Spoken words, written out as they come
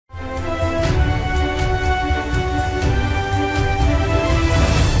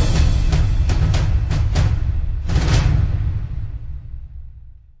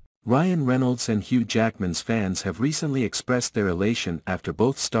Ryan Reynolds and Hugh Jackman's fans have recently expressed their elation after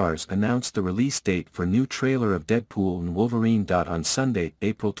both stars announced the release date for new trailer of Deadpool and Wolverine. On Sunday,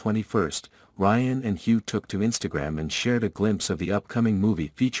 April 21st, Ryan and Hugh took to Instagram and shared a glimpse of the upcoming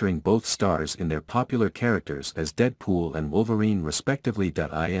movie featuring both stars in their popular characters as Deadpool and Wolverine respectively.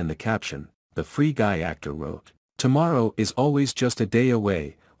 In the caption, the Free Guy actor wrote, "Tomorrow is always just a day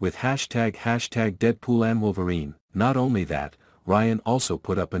away," with hashtag Deadpool and Wolverine. Not only that, Ryan also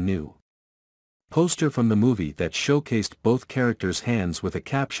put up a new poster from the movie that showcased both characters' hands with a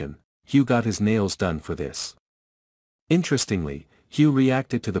caption, "Hugh got his nails done for this." Interestingly, Hugh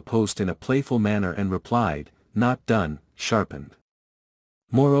reacted to the post in a playful manner and replied, "Not done, sharpened."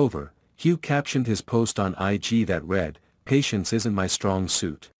 Moreover, Hugh captioned his post on IG that read, "Patience isn't my strong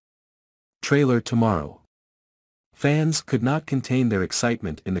suit. Trailer tomorrow." Fans could not contain their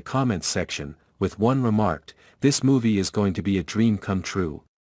excitement in the comments section, with one remarked, "This movie is going to be a dream come true."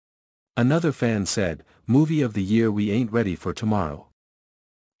 Another fan said, "Movie of the year, we ain't ready for tomorrow."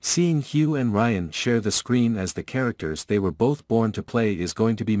 Seeing Hugh and Ryan share the screen as the characters they were both born to play is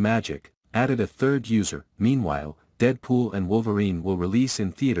going to be magic, added a third user. Meanwhile, Deadpool and Wolverine will release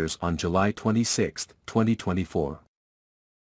in theaters on July 26, 2024.